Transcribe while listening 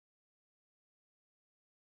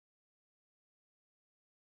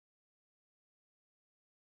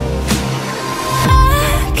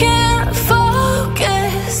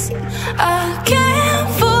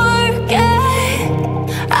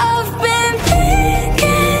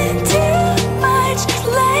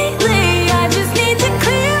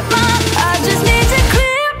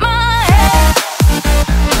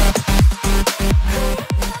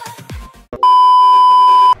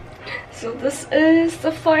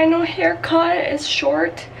final haircut is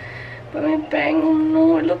short, but my bang, oh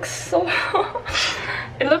no, it looks so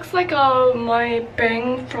it looks like my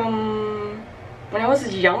bang from when I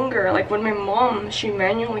was younger, like when my mom, she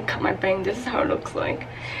manually cut my bang. This is how it looks like,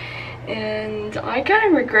 and I kind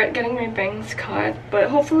of regret getting my bangs cut, but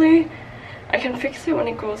hopefully I can fix it when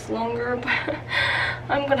it grows longer. But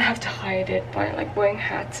I'm gonna have to hide it by like wearing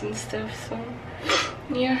hats and stuff. So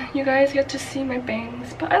yeah, you guys get to see my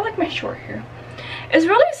bangs, but I like my short hair. It's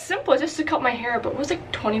really simple just to cut my hair, but it was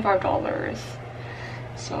like $25.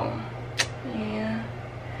 So yeah,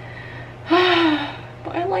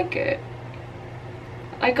 but I like it.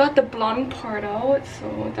 I got the blonde part out,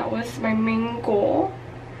 so that was my main goal.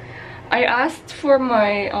 I asked for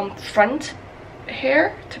my front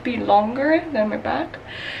hair to be longer than my back.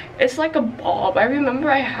 It's like a bob. I remember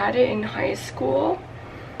I had it in high school.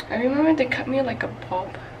 I remember they cut me like a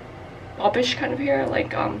bobbish kind of hair,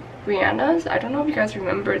 like Rihanna's. I don't know if you guys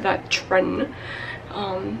remember that trend,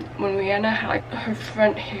 when Rihanna had like her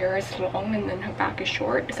front hair is long and then her back is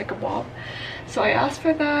short. It's like a bob. So I asked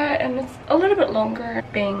for that, and it's a little bit longer.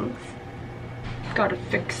 Bangs, gotta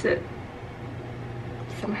fix it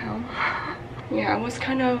somehow. Yeah, I was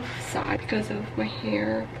kind of sad because of my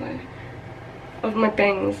hair, but of my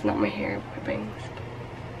bangs, not my hair, my bangs.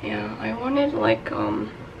 Yeah, I wanted like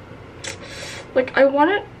I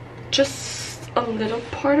wanted just a little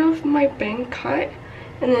part of my bang cut,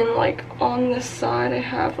 and then like on the side I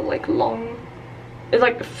have like long, it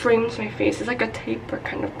like frames my face. It's like a taper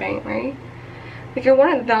kind of bang, right? Like I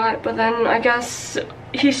wanted that, but then I guess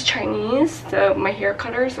he's Chinese, my hair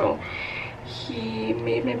cutter, so he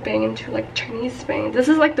made my bang into like Chinese bang. This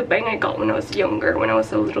is like the bang I got when I was younger, when I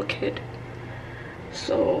was a little kid.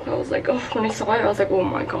 So I was like, oh, when I saw it I was like, oh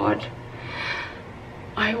my god.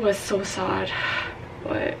 I was so sad,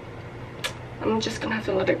 but I'm just gonna have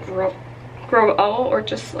to let it grow out, or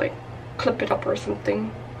just like clip it up or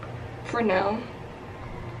something for now.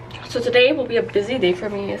 So today will be a busy day for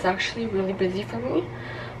me. It's actually really busy for me.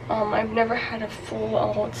 I've never had a full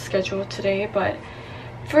out schedule today, but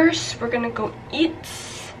first we're gonna go eat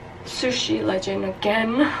sushi legend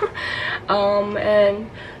again.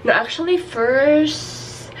 And no, actually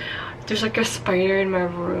first there's like a spider in my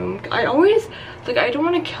room. I always like, I don't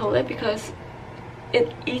want to kill it because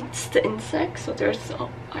it eats the insects. So there's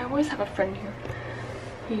I always have a friend here.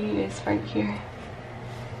 He is right here.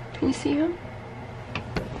 Can you see him?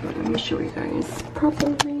 Let me show you guys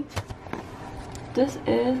properly. This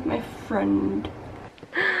is my friend.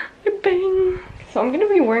 Bang. So I'm gonna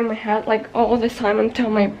be wearing my hat like all this time until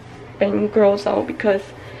my bang grows out, because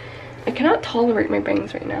I cannot tolerate my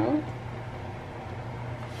bangs right now.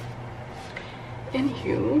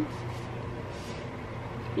 Anywho,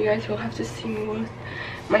 you guys will have to see me with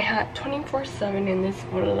my hat 24/7 in this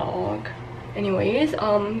vlog. Anyways,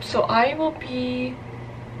 so I will be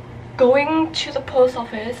going to the post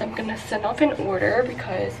office. I'm gonna send off an order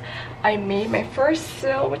because I made my first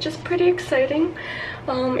sale, which is pretty exciting.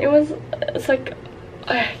 It's like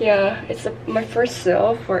yeah, it's my first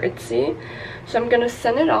sale for Etsy, so I'm gonna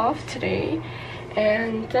send it off today,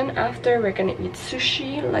 and then after we're gonna eat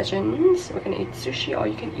sushi legends. We're gonna eat sushi all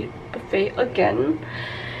you can eat buffet again,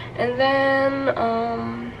 and then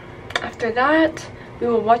after that we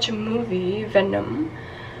will watch a movie, Venom.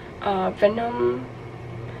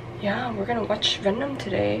 Yeah, we're gonna watch Venom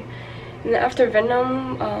today. And then after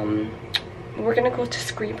Venom, we're gonna go to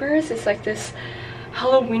Screemers. It's like this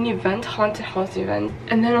Halloween event, haunted house event.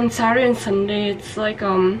 And then on Saturday and Sunday, it's like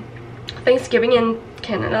Thanksgiving in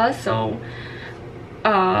Canada. So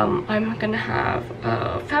I'm gonna have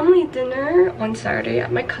a family dinner on Saturday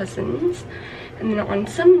at my cousin's. And then on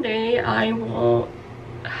Sunday, I will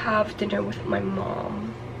have dinner with my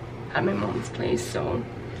mom at my mom's place. So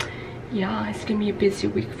yeah, it's gonna be a busy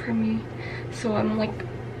week for me. So I'm like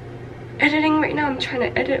editing right now. I'm trying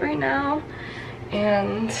to edit right now,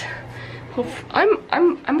 and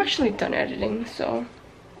I'm actually done editing, so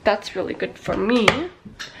that's really good for me.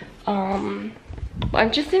 I'm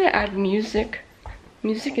just gonna add music.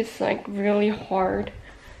 Music is like really hard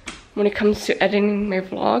when it comes to editing my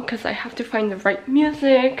vlog, because I have to find the right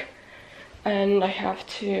music and I have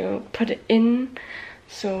to put it in.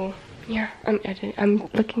 So yeah, I'm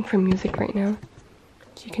looking for music right now,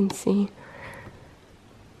 as you can see.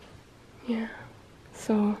 Yeah,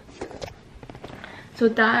 so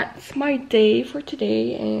that's my day for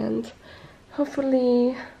today, and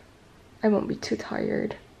hopefully I won't be too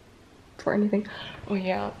tired for anything. Oh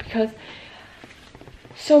yeah, because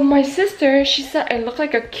so my sister, she said I look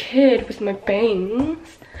like a kid with my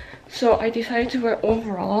bangs, so I decided to wear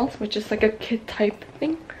overalls, which is like a kid type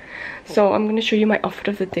thing. So I'm gonna show you my outfit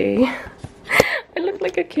of the day. I look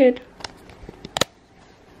look like a kid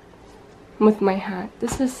with my hat.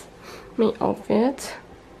 This is my outfit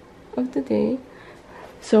of the day.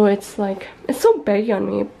 So it's like, it's so baggy on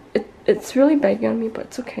me. It's really baggy on me, but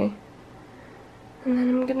it's okay. And then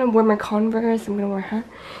I'm gonna wear my Converse. I'm gonna wear a hat.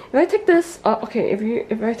 If I take this, okay,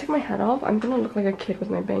 if I take my hat off, I'm gonna look like a kid with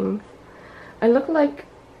my bangs. I look like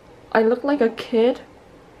a kid.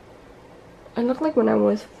 I look like when I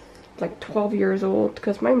was like 12 years old,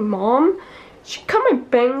 because my mom, she cut my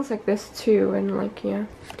bangs like this too, and like, yeah.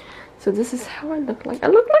 So this is how I look like. I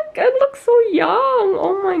look so young.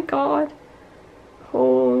 Oh my god.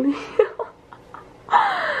 Holy.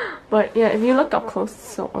 But yeah, if you look up close,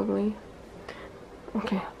 it's so ugly.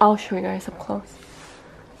 Okay, I'll show you guys up close.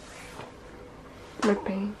 My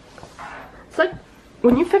bang. It's like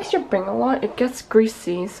when you fix your bang a lot, it gets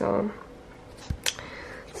greasy. So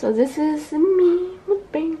this is me with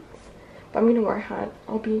bangs. But I'm gonna wear a hat.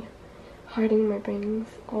 I'll be hiding my bangs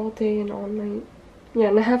all day and all night. Yeah,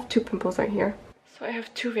 and I have 2 pimples right here. So I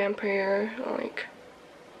have 2 vampire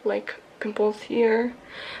like pimples here.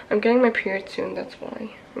 I'm getting my period soon. That's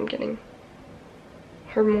why I'm getting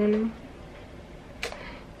hormonal.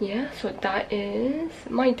 Yeah, so that is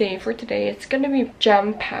my day for today. It's gonna be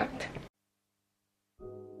jam-packed.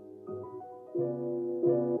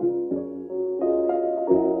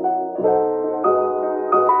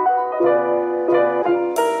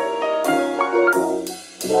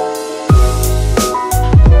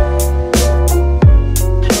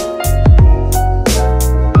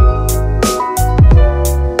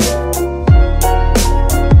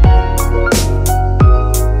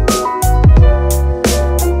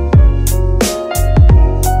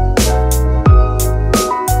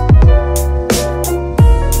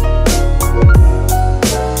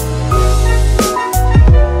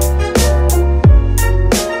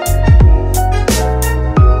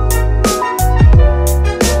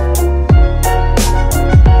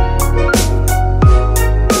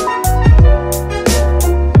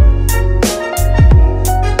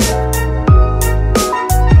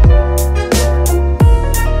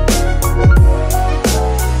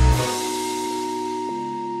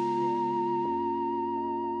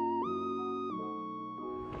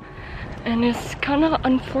 And it's kind of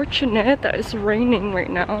unfortunate that it's raining right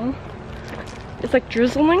now. It's like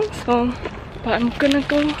drizzling, so, but I'm gonna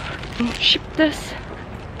go and ship this.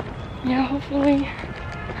 Yeah, hopefully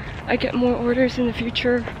I get more orders in the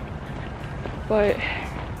future. But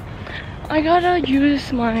I gotta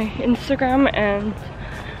use my Instagram and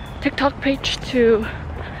TikTok page to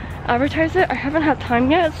advertise it. I haven't had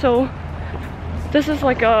time yet, so this is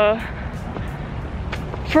like a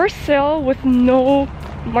first sale with no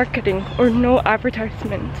marketing or no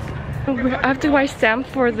advertisement. I have to buy stamp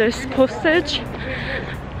for this postage.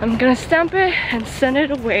 I'm gonna stamp it and send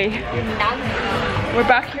it away. We're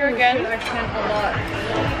back here again.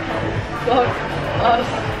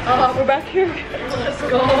 We're back here. Let's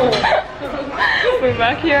go. We're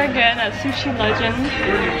back here again at Sushi Legend.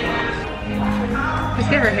 Let's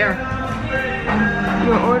get her hair.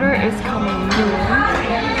 Your order is coming.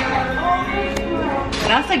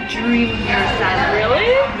 That's like dream hairstyle.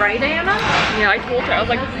 Really? Right, Diana? Yeah, I told her. I was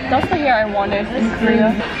like, that's the hair I wanted in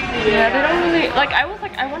Korea. Yeah, they don't really, like, I was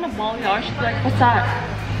like, I want a balayage. She's like, what's that?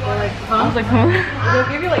 Like, huh? I was like, huh?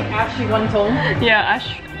 They'll give you like ashy one tone. Yeah,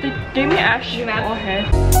 ash. They gave me ash all hair.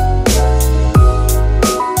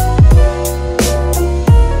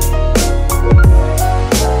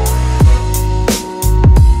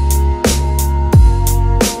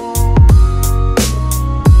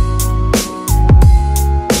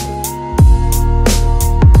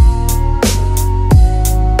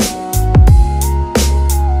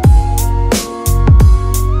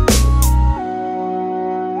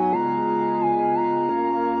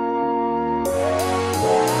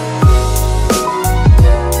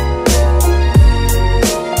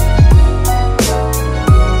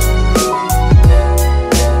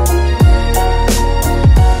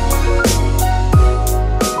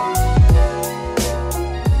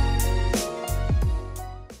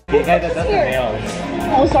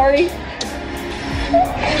 Oh, sorry.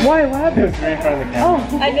 Why? What happened? It was right in front of the camera.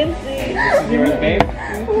 I didn't see. You were babe?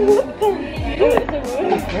 What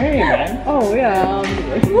Hey, man. Oh yeah.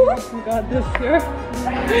 We got this here.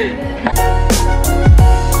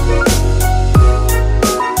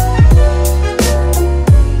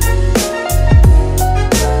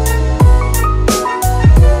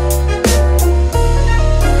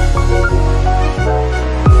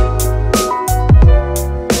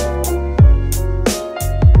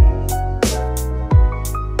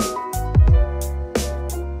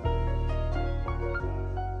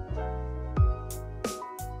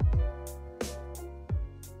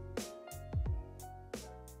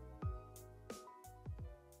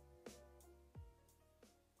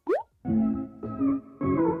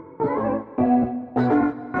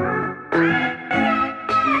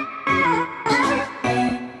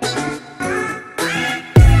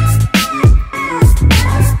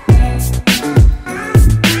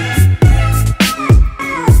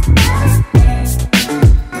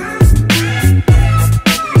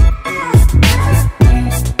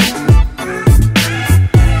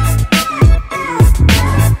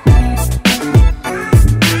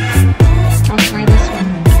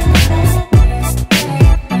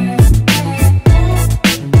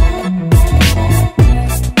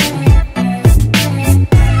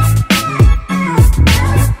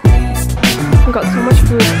 Got so much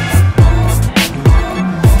food.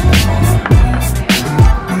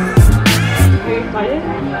 Are you excited?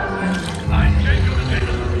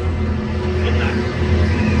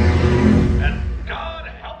 And God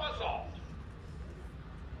help us all.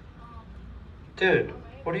 Dude,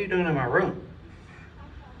 what are you doing in my room?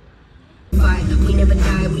 We never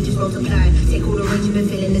die, we just multiply. Take all the rage you've been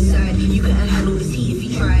feeling inside. You couldn't handle this heat if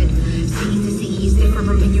you tried. City to city is different,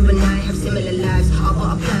 but you and I have similar lives. I've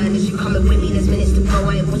got a plan, as you coming with me, there's minutes to go.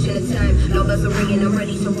 I ain't watching the time. Lovers are ringing, I'm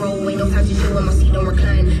ready to roll. Ain't no time to chill when my seat don't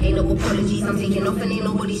recline. Ain't no apologies, I'm taking off and ain't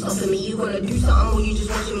nobody stopping me. You gonna do something or you just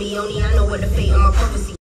watching me? Only I know what the fate of my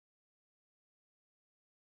prophecy.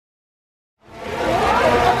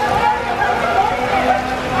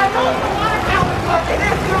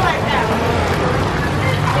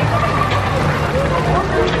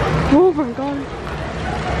 Oh my god.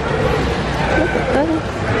 Look at that.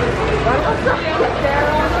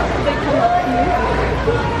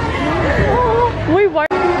 Oh, wait, why?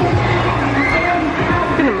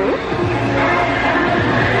 Gonna move?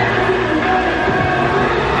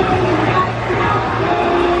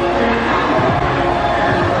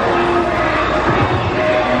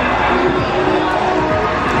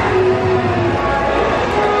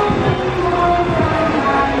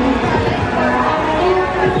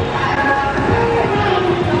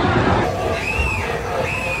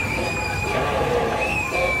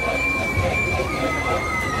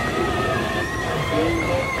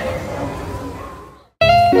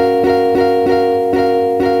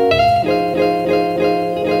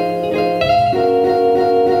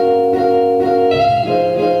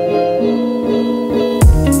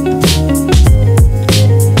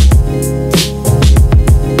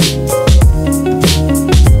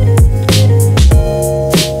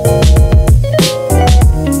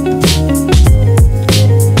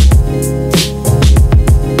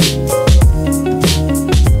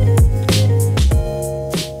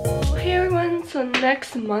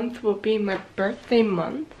 Next month will be my birthday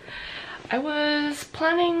month. I was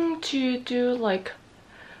planning to do like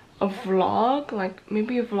a vlog, like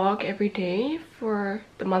maybe a vlog every day for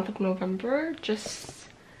the month of November, just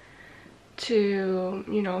to,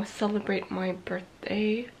 you know, celebrate my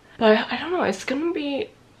birthday. But I don't know, it's gonna be,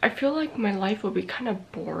 I feel like my life will be kind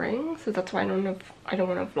of boring, so that's why I don't want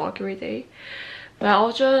to vlog every day. But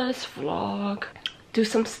I'll just vlog, do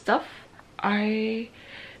some stuff.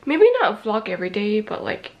 Maybe not vlog every day, but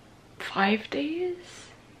like 5 days.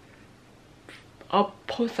 I'll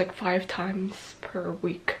post like 5 times per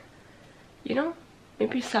week. You know?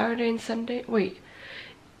 Maybe Saturday and Sunday. Wait,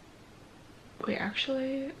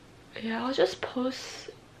 actually, yeah, I'll just post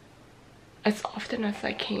as often as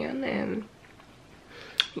I can, and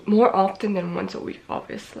more often than once a week,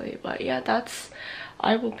 obviously. But yeah,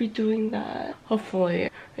 I will be doing that. Hopefully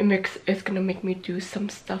it's gonna make me do some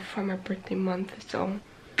stuff for my birthday month, so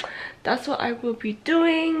that's what I will be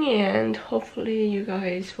doing, and hopefully you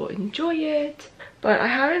guys will enjoy it. But I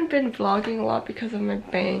haven't been vlogging a lot because of my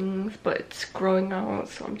bangs, but it's growing out,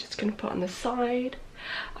 so I'm just gonna put it on the side.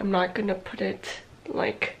 I'm not gonna put it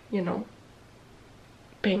like, you know,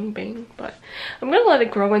 bang, but I'm gonna let it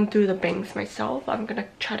grow and do the bangs myself. I'm gonna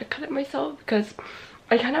try to cut it myself because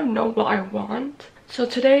I kind of know what I want. So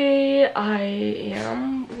today I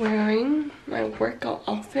am wearing my workout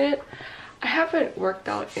outfit. I haven't worked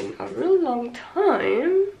out in a really long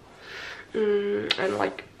time. And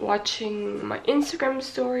like watching my Instagram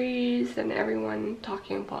stories and everyone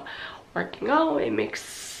talking about working out, it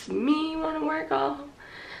makes me want to work out.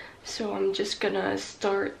 So I'm just gonna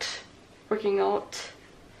start working out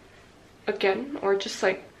again, or just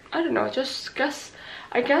like, I don't know,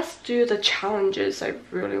 I guess do the challenges I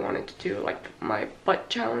really wanted to do, like my butt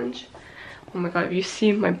challenge. Oh my god, if you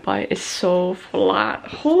see my butt, it's so flat.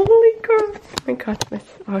 Holy crap. Oh my god,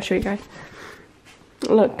 I'll show you guys.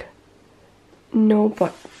 Look. No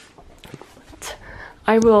butt.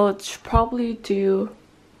 I will probably do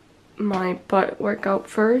my butt workout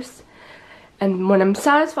first. And when I'm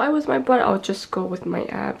satisfied with my butt, I'll just go with my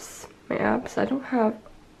abs. I don't have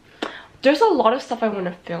there's a lot of stuff I want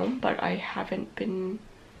to film, but I haven't been,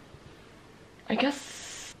 I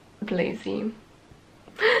guess, lazy.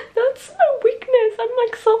 That's my weakness. I'm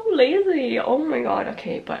like so lazy. Oh my god.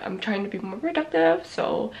 Okay, but I'm trying to be more productive,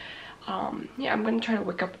 so yeah, I'm gonna try to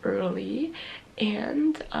wake up early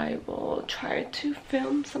and I will try to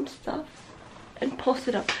film some stuff and post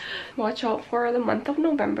it up. Watch out for the month of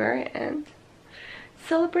November and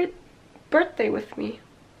celebrate birthday with me.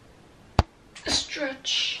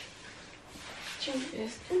 Stretch. Gym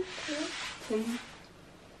is important.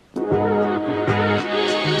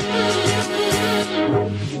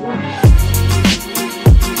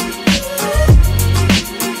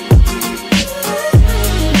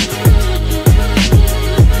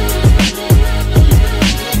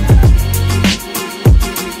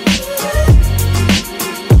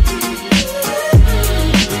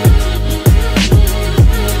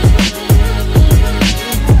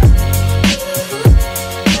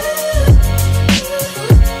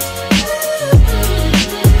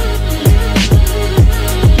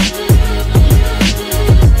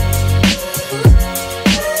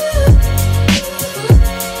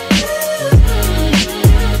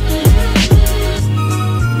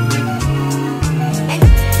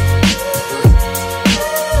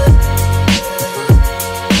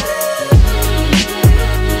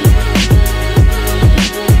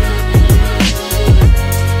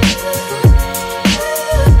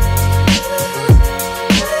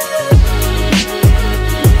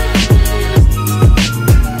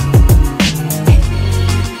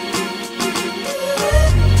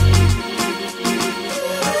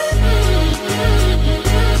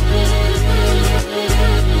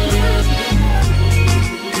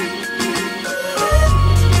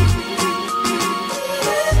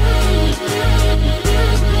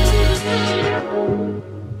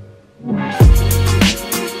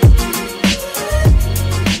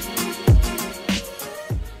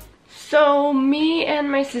 So me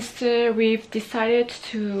and my sister, we've decided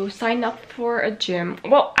to sign up for a gym.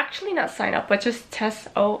 Well, actually not sign up, but just test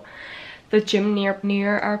out the gym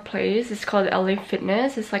near our place. It's called LA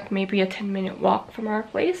Fitness. It's like maybe a 10-minute walk from our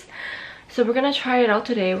place. So we're gonna try it out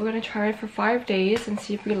today. We're gonna try it for 5 days and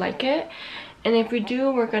see if we like it. And if we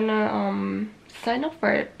do, we're gonna sign up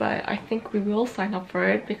for it. But I think we will sign up for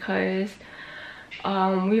it because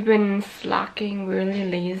we've been slacking, really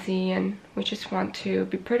lazy, and we just want to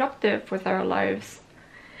be productive with our lives.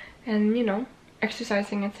 And you know,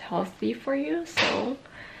 exercising is healthy for you. So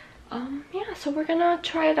yeah, so we're gonna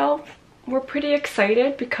try it out. We're pretty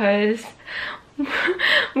excited because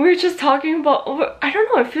we're just talking about, I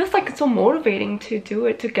don't know, it feels like it's so motivating to do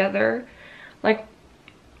it together. Like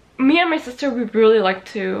me and my sister, we really like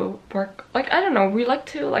to work, like, I don't know, we like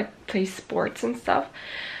to like play sports and stuff.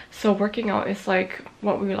 So working out is like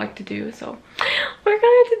what we like to do. So we're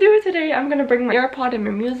going to do it today. I'm gonna bring my AirPod and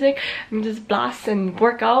my music and just blast and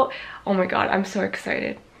work out. Oh my god, I'm so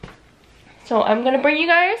excited. So I'm gonna bring you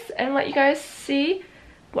guys and let you guys see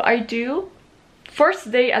what I do.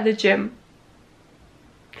 First day at the gym.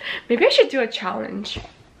 Maybe I should do a challenge.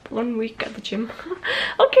 1 week at the gym.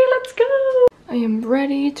 Okay, let's go. I am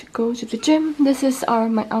ready to go to the gym. This is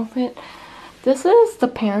my outfit. This is the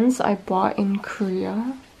pants I bought in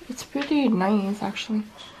Korea. It's pretty nice actually.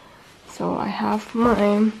 So I have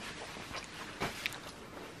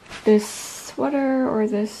this sweater or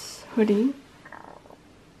this hoodie.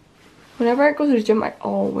 Whenever I go to the gym, I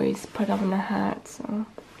always put on a hat. So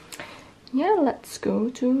yeah, let's go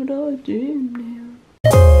to the gym now.